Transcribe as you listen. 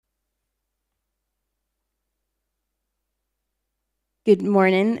Good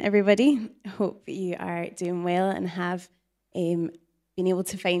morning, everybody. I hope you are doing well and have been able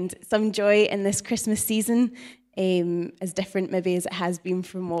to find some joy in this Christmas season, as different maybe as it has been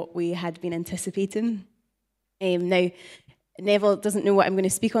from what we had been anticipating. Now, Neville doesn't know what I'm going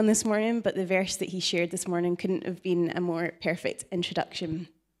to speak on this morning, but the verse that he shared this morning couldn't have been a more perfect introduction.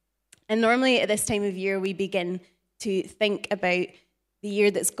 And normally at this time of year, we begin to think about the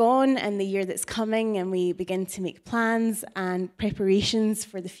year that's gone and the year that's coming, and we begin to make plans and preparations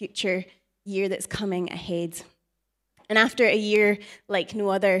for the future year that's coming ahead. And after a year like no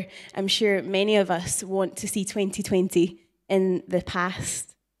other, I'm sure many of us want to see 2020 in the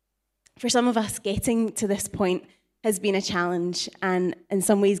past. For some of us, getting to this point has been a challenge, and in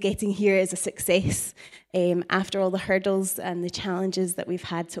some ways, getting here is a success after all the hurdles and the challenges that we've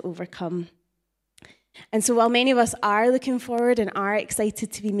had to overcome. And so while many of us are looking forward and are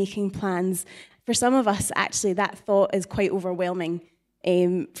excited to be making plans, for some of us, actually, that thought is quite overwhelming.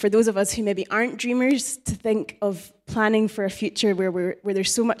 For those of us who maybe aren't dreamers, to think of planning for a future where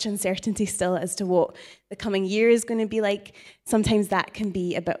there's so much uncertainty still as to what the coming year is going to be like, sometimes that can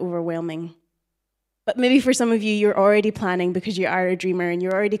be a bit overwhelming. But maybe for some of you, you're already planning because you are a dreamer and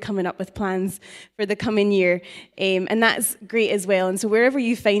you're already coming up with plans for the coming year. And that's great as well. And so wherever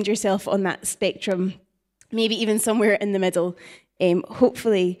you find yourself on that spectrum, maybe even somewhere in the middle,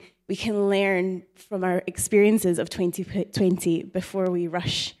 hopefully we can learn from our experiences of 2020 before we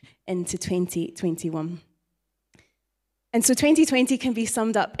rush into 2021. And so 2020 can be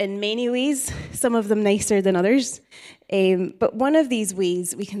summed up in many ways, some of them nicer than others. But one of these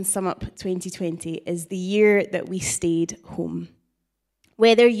ways we can sum up 2020 is the year that we stayed home.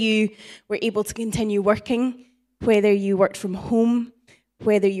 Whether you were able to continue working, whether you worked from home,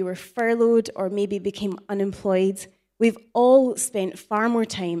 whether you were furloughed or maybe became unemployed, we've all spent far more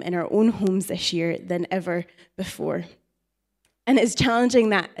time in our own homes this year than ever before. And as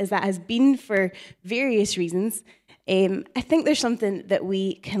challenging as that has been for various reasons, I think there's something that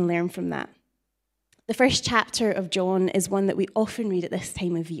we can learn from that. The first chapter of John is one that we often read at this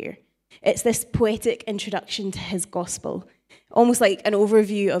time of year. It's this poetic introduction to his gospel, almost like an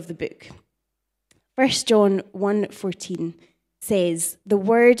overview of the book. 1 John 1:14 says, "The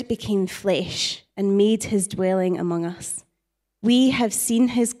Word became flesh and made his dwelling among us. We have seen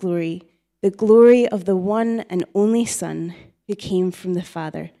his glory, the glory of the one and only Son who came from the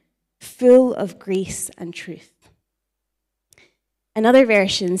Father, full of grace and truth." Another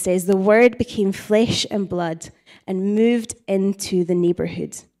version says, "The Word became flesh and blood and moved into the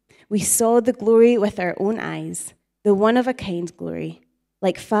neighborhood. We saw the glory with our own eyes, the one-of-a-kind glory,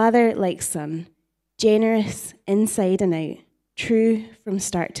 like Father, like Son, generous inside and out, true from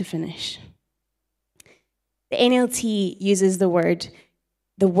start to finish." The NLT uses the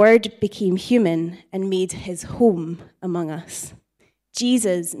Word became human and made his home among us.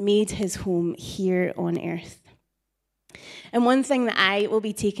 Jesus made his home here on earth. And one thing that I will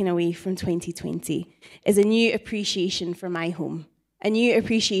be taking away from 2020 is a new appreciation for my home, a new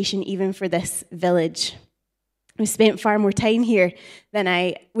appreciation even for this village. I've spent far more time here than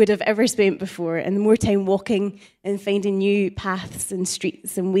I would have ever spent before, and more time walking and finding new paths and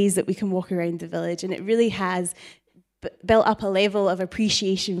streets and ways that we can walk around the village. And it really has built up a level of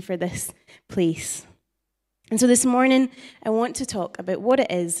appreciation for this place. And so this morning, I want to talk about what it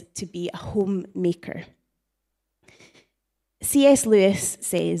is to be a homemaker. C.S. Lewis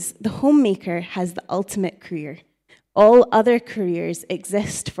says, "The homemaker has the ultimate career. All other careers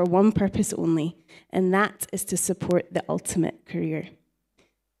exist for one purpose only, and that is to support the ultimate career."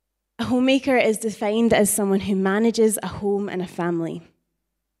 A homemaker is defined as someone who manages a home and a family.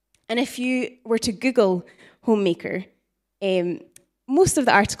 And if you were to Google homemaker, most of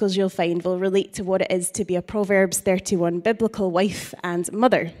the articles you'll find will relate to what it is to be a Proverbs 31 biblical wife and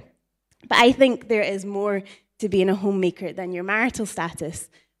mother. But I think there is more to being a homemaker than your marital status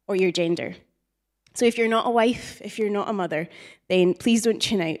or your gender. So if you're not a wife, if you're not a mother, then please don't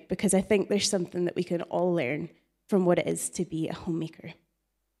tune out, because I think there's something that we can all learn from what it is to be a homemaker.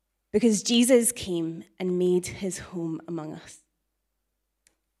 Because Jesus came and made his home among us.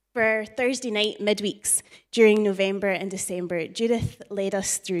 For Thursday night midweeks during November and December, Judith led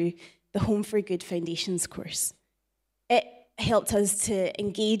us through the Home for Good Foundations course. It helped us to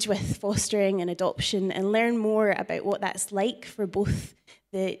engage with fostering and adoption and learn more about what that's like for both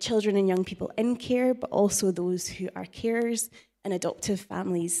the children and young people in care, but also those who are carers and adoptive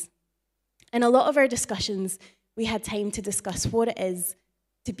families. In a lot of our discussions, we had time to discuss what it is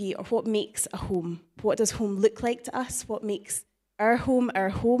to be, or what makes a home. What does home look like to us? What makes our home,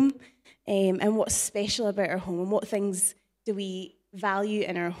 and what's special about our home, and what things do we value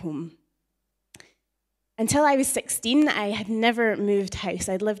in our home? Until I was 16, I had never moved house.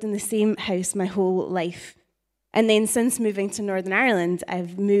 I'd lived in the same house my whole life. And then since moving to Northern Ireland,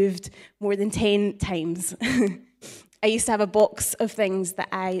 I've moved more than 10 times. I used to have a box of things that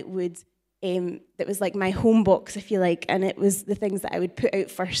I would, that was like my home box, if you like, and it was the things that I would put out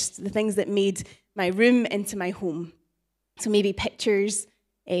first, the things that made my room into my home. So maybe pictures,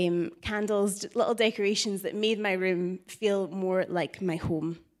 candles, little decorations that made my room feel more like my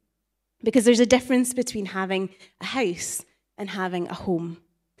home. Because there's a difference between having a house and having a home.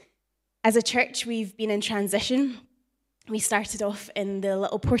 As a church, we've been in transition. We started off in the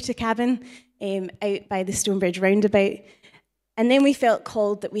little porta cabin out by the Stonebridge roundabout. And then we felt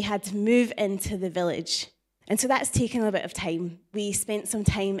called that we had to move into the village. And so that's taken a bit of time. We spent some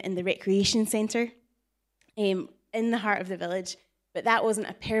time in the recreation centre in the heart of the village, but that wasn't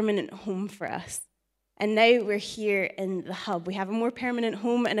a permanent home for us. And now we're here in the hub. We have a more permanent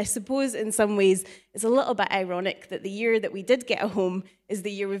home, and I suppose in some ways it's a little bit ironic that the year that we did get a home is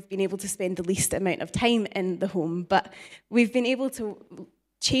the year we've been able to spend the least amount of time in the home. But we've been able to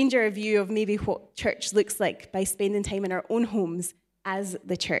change our view of maybe what church looks like by spending time in our own homes as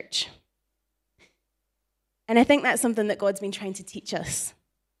the church. And I think that's something that God's been trying to teach us,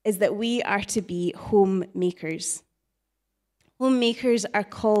 is that we are to be homemakers. Homemakers are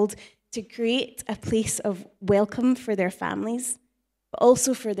called to create a place of welcome for their families, but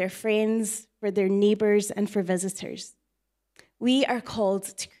also for their friends, for their neighbours, and for visitors. We are called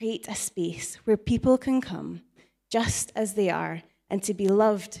to create a space where people can come just as they are and to be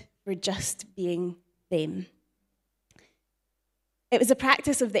loved for just being them. It was a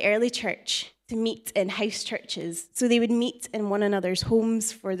practice of the early church to meet in house churches, so they would meet in one another's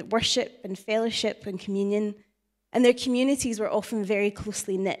homes for the worship and fellowship and communion. And their communities were often very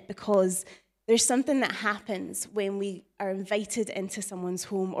closely knit because there's something that happens when we are invited into someone's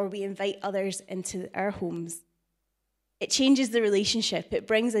home or we invite others into our homes. It changes the relationship. It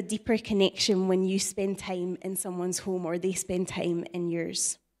brings a deeper connection when you spend time in someone's home or they spend time in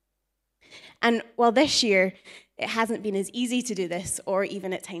yours. And while this year it hasn't been as easy to do this or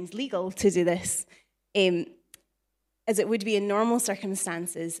even at times legal to do this as it would be in normal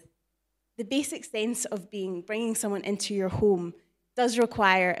circumstances, the basic sense of bringing someone into your home does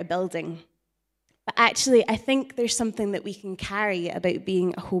require a building. But actually, I think there's something that we can carry about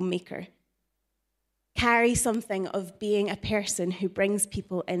being a homemaker. Carry something of being a person who brings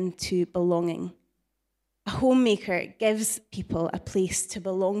people into belonging. A homemaker gives people a place to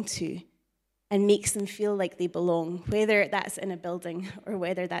belong to and makes them feel like they belong, whether that's in a building or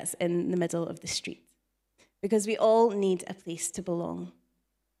whether that's in the middle of the street. Because we all need a place to belong.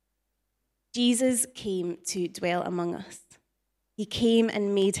 Jesus came to dwell among us. He came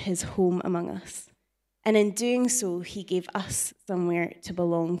and made his home among us. And in doing so, he gave us somewhere to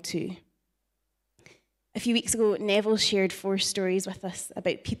belong to. A few weeks ago, Neville shared 4 stories with us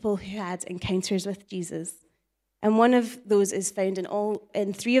about people who had encounters with Jesus. And one of those is found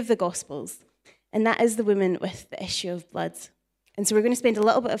in 3 of the Gospels. And that is the woman with the issue of blood. And so we're going to spend a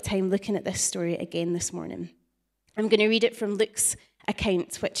little bit of time looking at this story again this morning. I'm going to read it from Luke's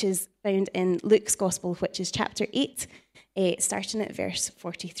account, which is found in Luke's Gospel, which is chapter 8, starting at verse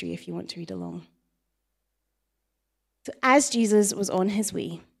 43, if you want to read along. So as Jesus was on his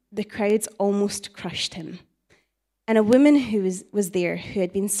way, the crowds almost crushed him. And a woman who was there who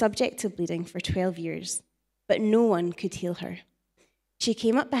had been subject to bleeding for 12 years, but no one could heal her. She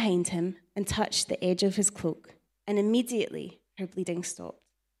came up behind him and touched the edge of his cloak, and immediately her bleeding stopped.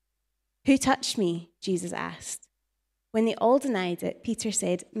 "Who touched me?" Jesus asked. When they all denied it, Peter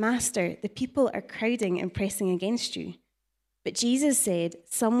said, "Master, the people are crowding and pressing against you." But Jesus said,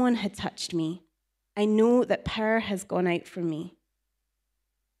 "Someone had touched me. I know that power has gone out from me."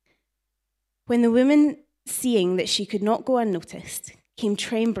 When the woman, seeing that she could not go unnoticed, came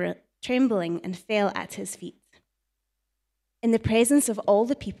trembling and fell at his feet. In the presence of all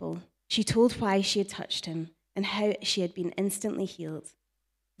the people, she told why she had touched him and how she had been instantly healed.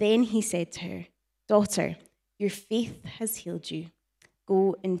 Then he said to her, "Daughter, your faith has healed you.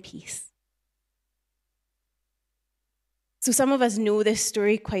 Go in peace." So some of us know this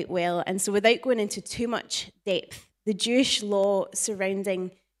story quite well, and so without going into too much depth, the Jewish law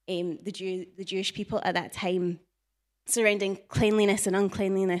surrounding the Jewish people at that time, surrounding cleanliness and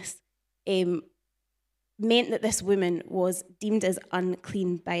uncleanliness, meant that this woman was deemed as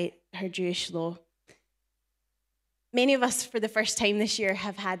unclean by her Jewish law. Many of us, for the first time this year,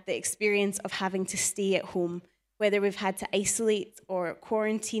 have had the experience of having to stay at home, whether we've had to isolate or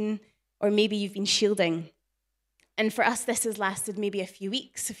quarantine, or maybe you've been shielding. And for us, this has lasted maybe a few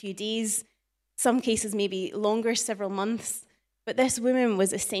weeks, a few days, some cases maybe longer, several months. But this woman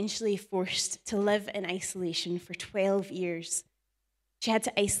was essentially forced to live in isolation for 12 years. She had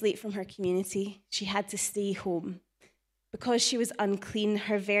to isolate from her community. She had to stay home. Because she was unclean,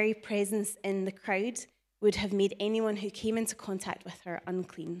 her very presence in the crowd would have made anyone who came into contact with her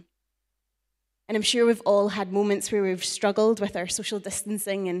unclean. And I'm sure we've all had moments where we've struggled with our social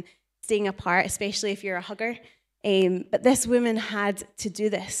distancing and staying apart, especially if you're a hugger. But this woman had to do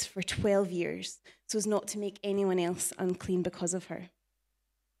this for 12 years so as not to make anyone else unclean because of her.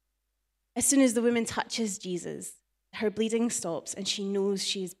 As soon as the woman touches Jesus, her bleeding stops and she knows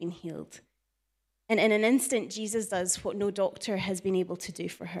she has been healed. And in an instant, Jesus does what no doctor has been able to do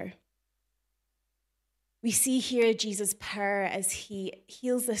for her. We see here Jesus' power as he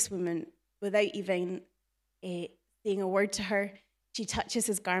heals this woman without even saying a word to her. She touches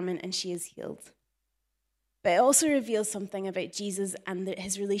his garment and she is healed. But it also reveals something about Jesus and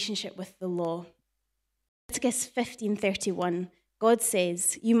his relationship with the law. Leviticus 15:31, God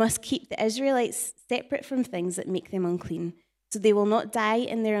says, "You must keep the Israelites separate from things that make them unclean, so they will not die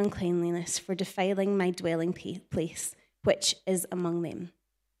in their uncleanliness for defiling my dwelling place, which is among them."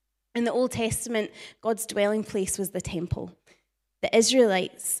 In the Old Testament, God's dwelling place was the temple. The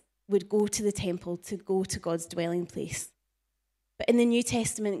Israelites would go to the temple to go to God's dwelling place. But in the New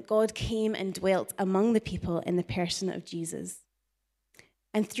Testament, God came and dwelt among the people in the person of Jesus.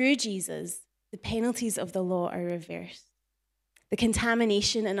 And through Jesus, the penalties of the law are reversed. The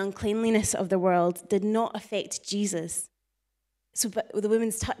contamination and uncleanliness of the world did not affect Jesus. So the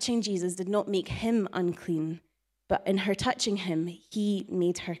woman's touching Jesus did not make him unclean, but in her touching him, he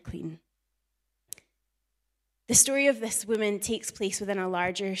made her clean. The story of this woman takes place within a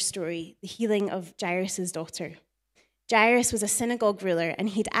larger story, the healing of Jairus' daughter. Jairus was a synagogue ruler, and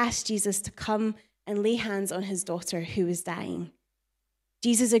he'd asked Jesus to come and lay hands on his daughter who was dying.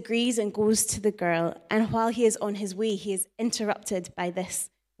 Jesus agrees and goes to the girl, and while he is on his way, he is interrupted by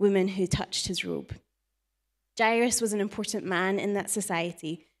this woman who touched his robe. Jairus was an important man in that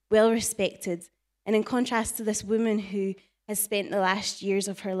society, well respected, and in contrast to this woman who has spent the last years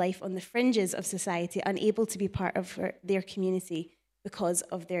of her life on the fringes of society, unable to be part of their community because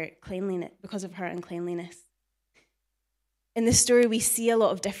of her uncleanliness. In this story, we see a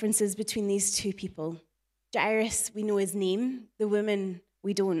lot of differences between these two people. Jairus, we know his name. The woman,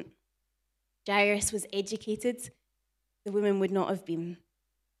 we don't. Jairus was educated. The woman would not have been.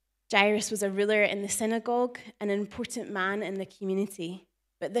 Jairus was a ruler in the synagogue, an important man in the community.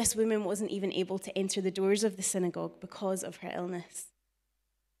 But this woman wasn't even able to enter the doors of the synagogue because of her illness.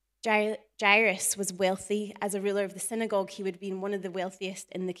 Jairus was wealthy. As a ruler of the synagogue, he would have been one of the wealthiest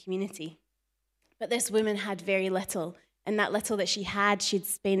in the community. But this woman had very little. And that little that she had, she'd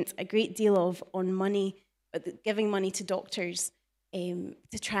spent a great deal of on money, giving money to doctors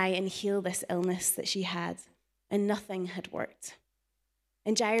to try and heal this illness that she had. And nothing had worked.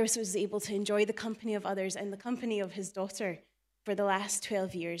 And Jairus was able to enjoy the company of others and the company of his daughter for the last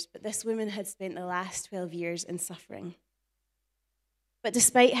 12 years. But this woman had spent the last 12 years in suffering. But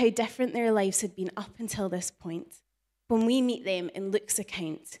despite how different their lives had been up until this point, when we meet them in Luke's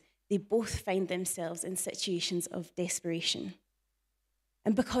account, they both find themselves in situations of desperation.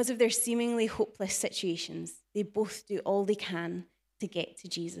 And because of their seemingly hopeless situations, they both do all they can to get to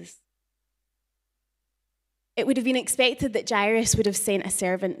Jesus. It would have been expected that Jairus would have sent a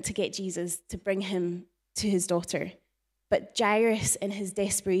servant to get Jesus to bring him to his daughter. But Jairus, in his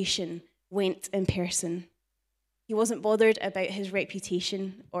desperation, went in person. He wasn't bothered about his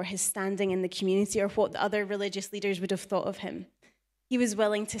reputation or his standing in the community or what the other religious leaders would have thought of him. He was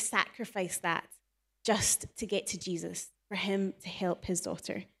willing to sacrifice that just to get to Jesus, for him to help his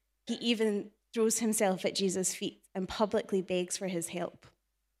daughter. He even throws himself at Jesus' feet and publicly begs for his help.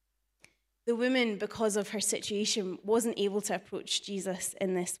 The woman, because of her situation, wasn't able to approach Jesus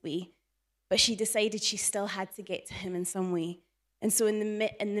in this way, but she decided she still had to get to him in some way. And so in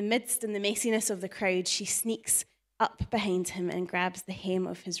the midst and the messiness of the crowd, she sneaks up behind him and grabs the hem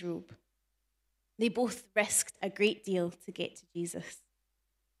of his robe. They both risked a great deal to get to Jesus.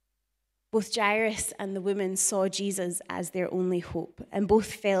 Both Jairus and the woman saw Jesus as their only hope, and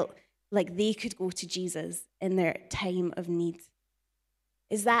both felt like they could go to Jesus in their time of need.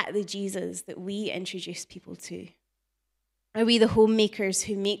 Is that the Jesus that we introduce people to? Are we the homemakers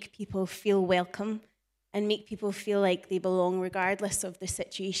who make people feel welcome and make people feel like they belong regardless of the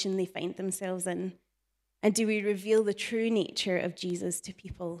situation they find themselves in? And do we reveal the true nature of Jesus to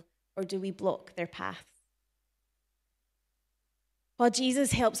people, or do we block their path? While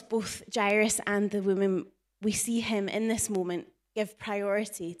Jesus helps both Jairus and the woman, we see him in this moment give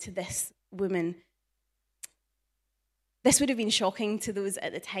priority to this woman. This would have been shocking to those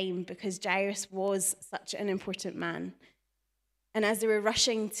at the time because Jairus was such an important man. And as they were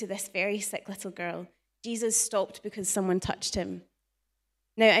rushing to this very sick little girl, Jesus stopped because someone touched him.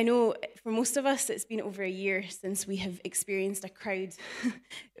 Now, I know for most of us, it's been over a year since we have experienced a crowd.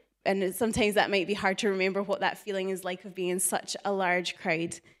 And sometimes that might be hard to remember what that feeling is like of being in such a large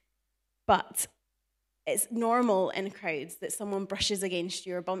crowd. But it's normal in crowds that someone brushes against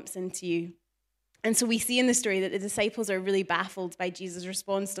you or bumps into you. And so we see in the story that the disciples are really baffled by Jesus'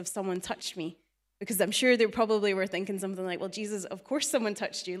 response of someone touched me. Because I'm sure they probably were thinking something like, well, Jesus, of course someone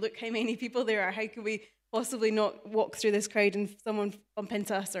touched you. Look how many people there are. How could we possibly not walk through this crowd and someone bump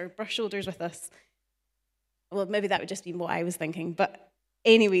into us or brush shoulders with us? Well, maybe that would just be what I was thinking. But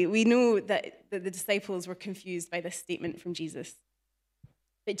anyway, we know that the disciples were confused by this statement from Jesus.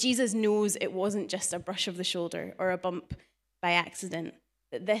 But Jesus knows it wasn't just a brush of the shoulder or a bump by accident,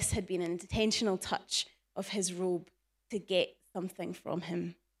 that this had been an intentional touch of his robe to get something from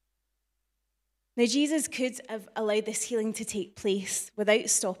him. Now, Jesus could have allowed this healing to take place without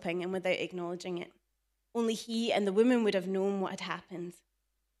stopping and without acknowledging it. Only he and the woman would have known what had happened.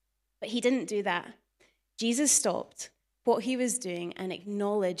 But he didn't do that. Jesus stopped what he was doing and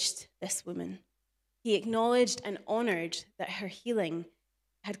acknowledged this woman. He acknowledged and honored that her healing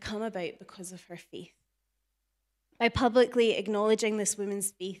had come about because of her faith. By publicly acknowledging this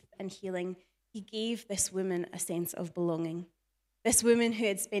woman's faith and healing, he gave this woman a sense of belonging. This woman who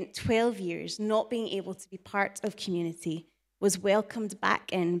had spent 12 years not being able to be part of community was welcomed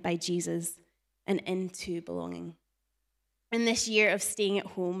back in by Jesus and into belonging. In this year of staying at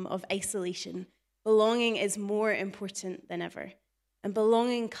home, of isolation, belonging is more important than ever. And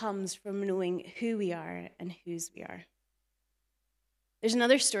belonging comes from knowing who we are and whose we are. There's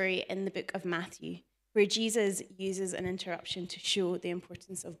another story in the book of Matthew where Jesus uses an interruption to show the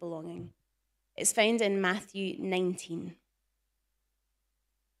importance of belonging. It's found in Matthew 19.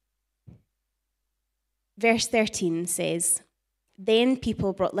 Verse 13 says, "Then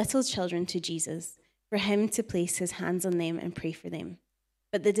people brought little children to Jesus for him to place his hands on them and pray for them.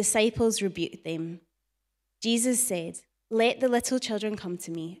 But the disciples rebuked them. Jesus said, 'Let the little children come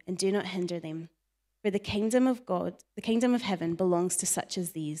to me and do not hinder them, for the kingdom of God, the kingdom of heaven belongs to such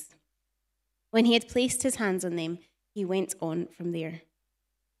as these.' When he had placed his hands on them, he went on from there."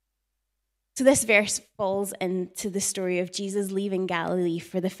 So this verse falls into the story of Jesus leaving Galilee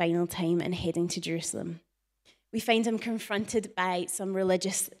for the final time and heading to Jerusalem. We find him confronted by some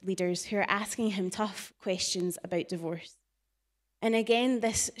religious leaders who are asking him tough questions about divorce. And again,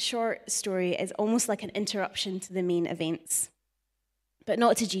 this short story is almost like an interruption to the main events, but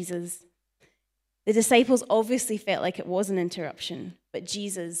not to Jesus. The disciples obviously felt like it was an interruption, but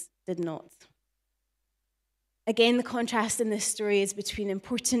Jesus did not. Again, the contrast in this story is between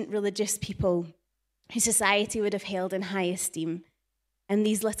important religious people who society would have held in high esteem and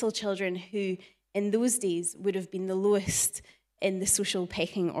these little children who, in those days, would have been the lowest in the social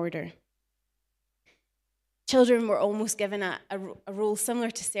pecking order. Children were almost given a role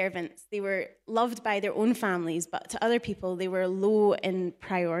similar to servants. They were loved by their own families, but to other people, they were low in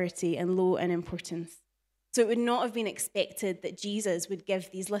priority and low in importance. So it would not have been expected that Jesus would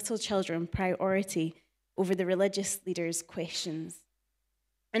give these little children priority over the religious leaders' questions.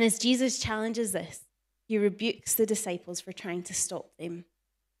 And as Jesus challenges this, he rebukes the disciples for trying to stop them.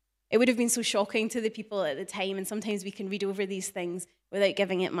 It would have been so shocking to the people at the time, and sometimes we can read over these things without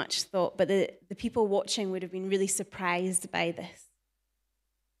giving it much thought, but the people watching would have been really surprised by this.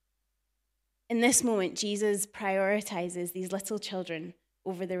 In this moment, Jesus prioritizes these little children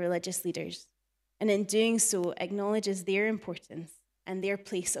over the religious leaders, and in doing so, acknowledges their importance and their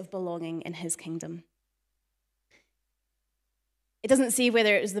place of belonging in his kingdom. It doesn't say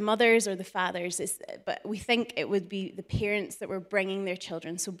whether it was the mothers or the fathers, but we think it would be the parents that were bringing their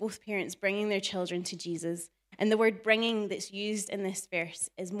children. So both parents bringing their children to Jesus. And the word bringing that's used in this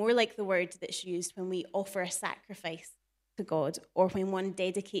verse is more like the word that's used when we offer a sacrifice to God or when one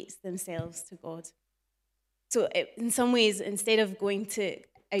dedicates themselves to God. So in some ways, instead of going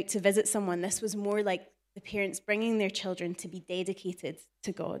out to visit someone, this was more like the parents bringing their children to be dedicated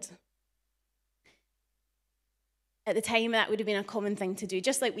to God. At the time, that would have been a common thing to do.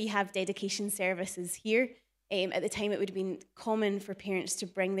 Just like we have dedication services here, at the time it would have been common for parents to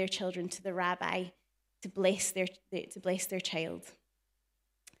bring their children to the rabbi to bless their child.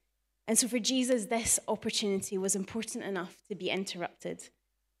 And so for Jesus, this opportunity was important enough to be interrupted.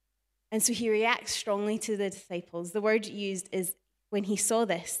 And so he reacts strongly to the disciples. The word used is, when he saw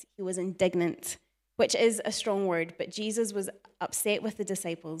this, he was indignant, which is a strong word, but Jesus was upset with the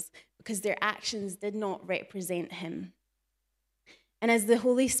disciples because their actions did not represent him. And as the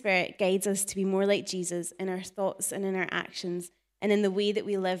Holy Spirit guides us to be more like Jesus in our thoughts and in our actions and in the way that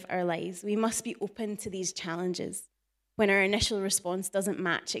we live our lives, we must be open to these challenges. when our initial response doesn't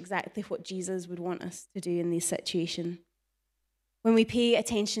match exactly what Jesus would want us to do in this situation. When we pay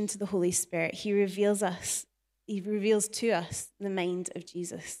attention to the Holy Spirit, he reveals to us the mind of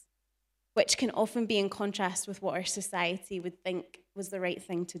Jesus, which can often be in contrast with what our society would think was the right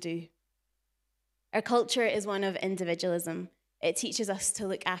thing to do. Our culture is one of individualism. It teaches us to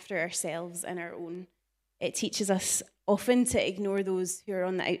look after ourselves and our own. It teaches us often to ignore those who are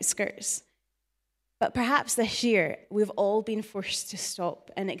on the outskirts. But perhaps this year, we've all been forced to stop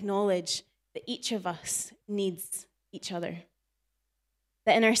and acknowledge that each of us needs each other.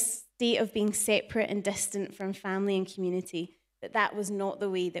 That in our state of being separate and distant from family and community, that was not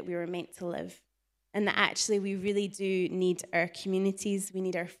the way that we were meant to live. And that actually we really do need our communities, we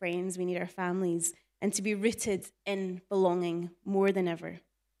need our friends, we need our families, and to be rooted in belonging more than ever.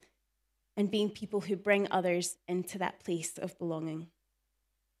 And being people who bring others into that place of belonging.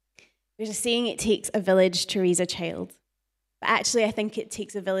 There's a saying, it takes a village to raise a child. But actually, I think it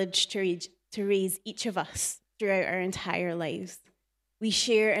takes a village to raise each of us throughout our entire lives. We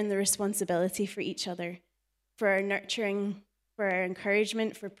share in the responsibility for each other, for our nurturing, for our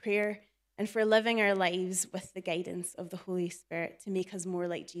encouragement, for prayer, and for living our lives with the guidance of the Holy Spirit to make us more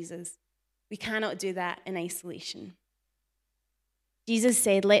like Jesus. We cannot do that in isolation. Jesus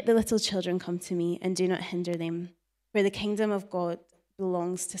said, "Let the little children come to me and do not hinder them, for the kingdom of God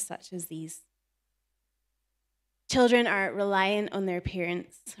belongs to such as these." Children are reliant on their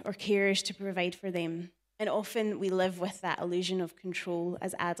parents or carers to provide for them, and often we live with that illusion of control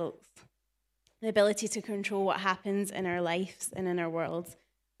as adults, the ability to control what happens in our lives and in our world.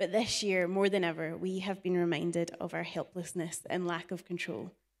 But this year, more than ever, we have been reminded of our helplessness and lack of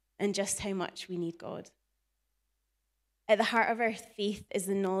control, and just how much we need God. At the heart of our faith is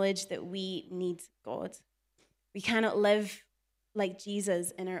the knowledge that we need God. We cannot live like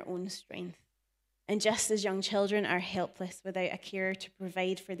Jesus in our own strength. And just as young children are helpless without a carer to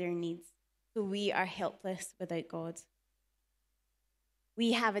provide for their needs, so we are helpless without God.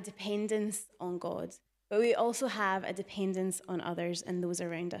 We have a dependence on God, but we also have a dependence on others and those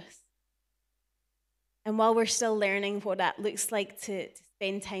around us. And while we're still learning what that looks like to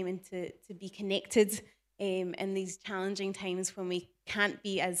spend time and to be connected in these challenging times when we can't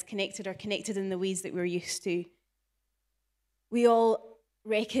be as connected or connected in the ways that we're used to, we all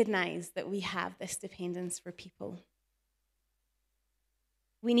recognize that we have this dependence for people.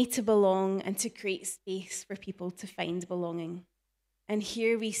 We need to belong and to create space for people to find belonging. And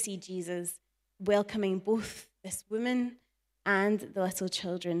here we see Jesus welcoming both this woman and the little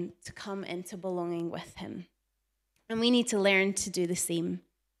children to come into belonging with him. And we need to learn to do the same.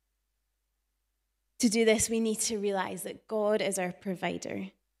 To do this, we need to realize that God is our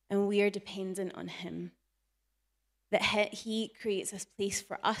provider and we are dependent on him. That he creates a place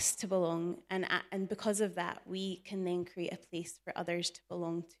for us to belong, and because of that, we can then create a place for others to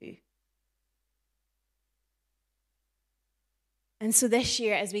belong to. And so this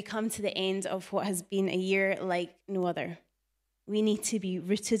year, as we come to the end of what has been a year like no other, we need to be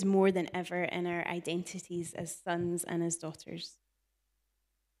rooted more than ever in our identities as sons and as daughters.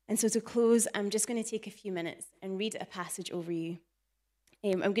 And so to close, I'm just going to take a few minutes and read a passage over you.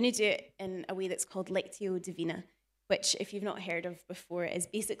 I'm going to do it in a way that's called Lectio Divina, which, if you've not heard of before, is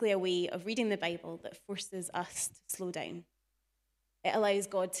basically a way of reading the Bible that forces us to slow down. It allows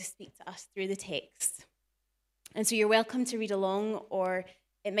God to speak to us through the text. And so you're welcome to read along, or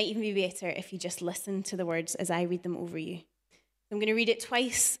it might even be better if you just listen to the words as I read them over you. So I'm going to read it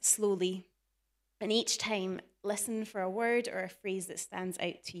twice slowly, and each time listen for a word or a phrase that stands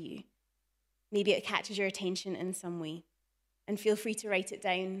out to you. Maybe it catches your attention in some way. And feel free to write it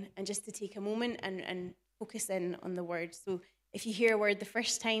down and just to take a moment and focus in on the word. So if you hear a word the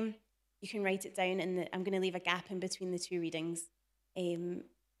first time, you can write it down, and I'm going to leave a gap in between the two readings. And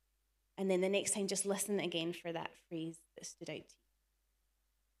then the next time, just listen again for that phrase that stood out to you.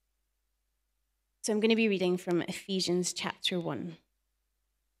 So I'm going to be reading from Ephesians chapter 1.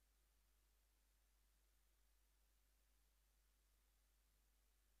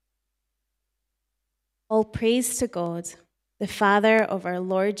 All praise to God, the Father of our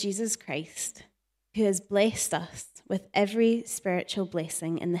Lord Jesus Christ, who has blessed us with every spiritual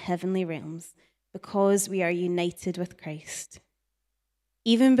blessing in the heavenly realms because we are united with Christ.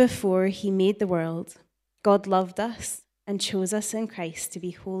 Even before he made the world, God loved us and chose us in Christ to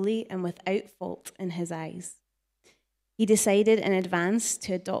be holy and without fault in his eyes. He decided in advance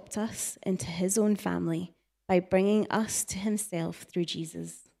to adopt us into his own family by bringing us to himself through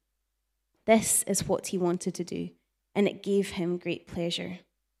Jesus. This is what he wanted to do, and it gave him great pleasure.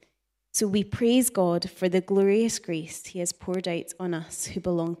 So we praise God for the glorious grace he has poured out on us who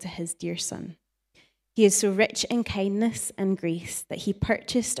belong to his dear Son. He is so rich in kindness and grace that he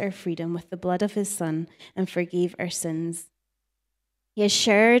purchased our freedom with the blood of his Son and forgave our sins. He has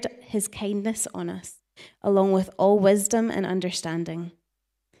shared his kindness on us, along with all wisdom and understanding.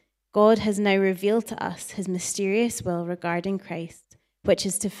 God has now revealed to us his mysterious will regarding Christ, which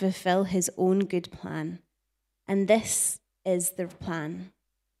is to fulfill his own good plan. And this is the plan.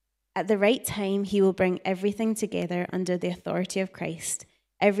 At the right time, he will bring everything together under the authority of Christ,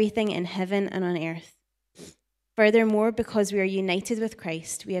 everything in heaven and on earth. Furthermore, because we are united with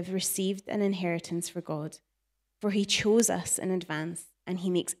Christ, we have received an inheritance for God. For he chose us in advance, and he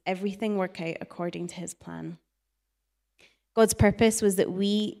makes everything work out according to his plan. God's purpose was that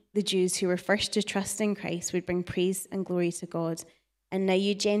we, the Jews who were first to trust in Christ, would bring praise and glory to God. And now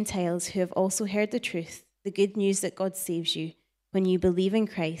you Gentiles who have also heard the truth, the good news that God saves you, when you believe in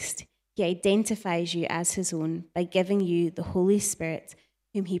Christ, he identifies you as his own by giving you the Holy Spirit,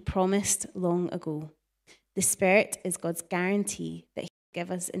 whom he promised long ago. The Spirit is God's guarantee that he will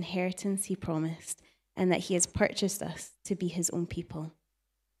give us inheritance he promised, and that he has purchased us to be his own people.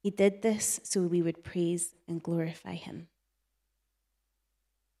 He did this so we would praise and glorify him.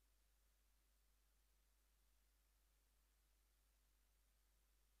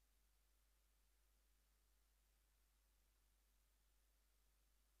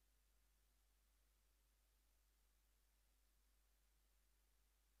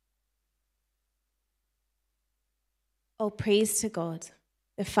 All praise to God,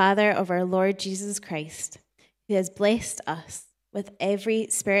 the Father of our Lord Jesus Christ, who has blessed us with every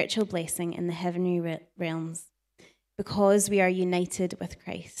spiritual blessing in the heavenly realms, because we are united with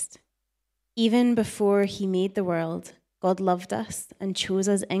Christ. Even before he made the world, God loved us and chose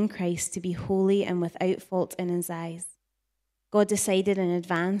us in Christ to be holy and without fault in his eyes. God decided in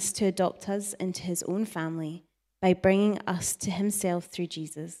advance to adopt us into his own family by bringing us to himself through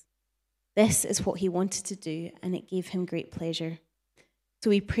Jesus. This is what he wanted to do, and it gave him great pleasure. So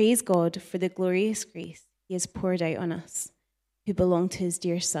we praise God for the glorious grace he has poured out on us, who belong to his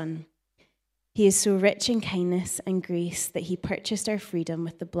dear Son. He is so rich in kindness and grace that he purchased our freedom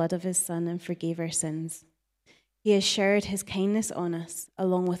with the blood of his Son and forgave our sins. He has shared his kindness on us,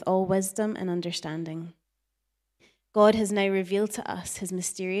 along with all wisdom and understanding. God has now revealed to us his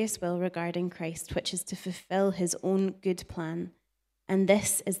mysterious will regarding Christ, which is to fulfill his own good plan. And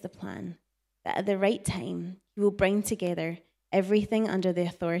this is the plan, that at the right time, he will bring together everything under the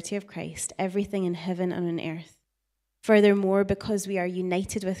authority of Christ, everything in heaven and on earth. Furthermore, because we are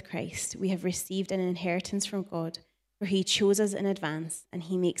united with Christ, we have received an inheritance from God, for he chose us in advance, and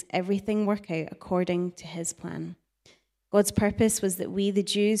he makes everything work out according to his plan. God's purpose was that we, the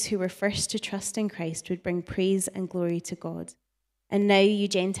Jews who were first to trust in Christ, would bring praise and glory to God. And now you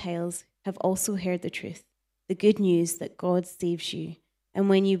Gentiles have also heard the truth, the good news that God saves you. And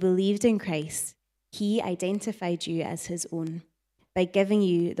when you believed in Christ, he identified you as his own by giving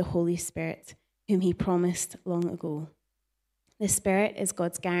you the Holy Spirit, whom he promised long ago. The Spirit is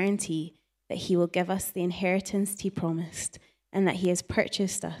God's guarantee that he will give us the inheritance he promised, and that he has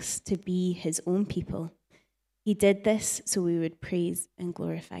purchased us to be his own people. He did this so we would praise and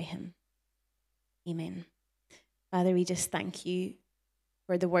glorify him. Amen. Father, we just thank you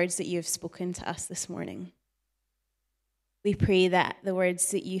for the words that you have spoken to us this morning. We pray that the words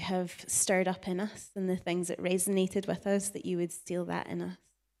that you have stirred up in us and the things that resonated with us, that you would seal that in us.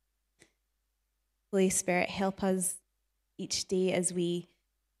 Holy Spirit, help us each day as we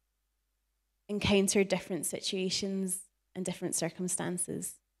encounter different situations and different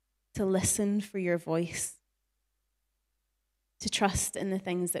circumstances, to listen for your voice, to trust in the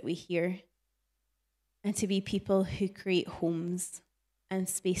things that we hear, and to be people who create homes and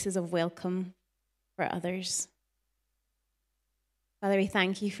spaces of welcome for others. Father, we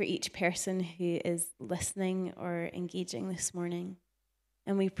thank you for each person who is listening or engaging this morning.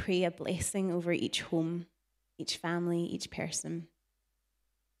 And we pray a blessing over each home, each family, each person.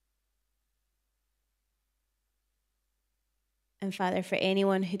 And Father, for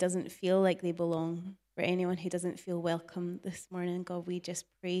anyone who doesn't feel like they belong, for anyone who doesn't feel welcome this morning, God, we just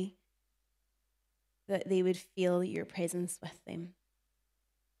pray that they would feel your presence with them,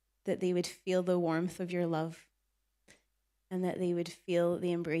 that they would feel the warmth of your love, and that they would feel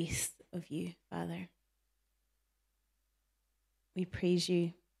the embrace of you, Father. We praise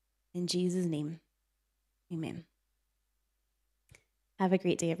you in Jesus' name. Amen. Have a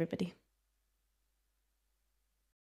great day, everybody.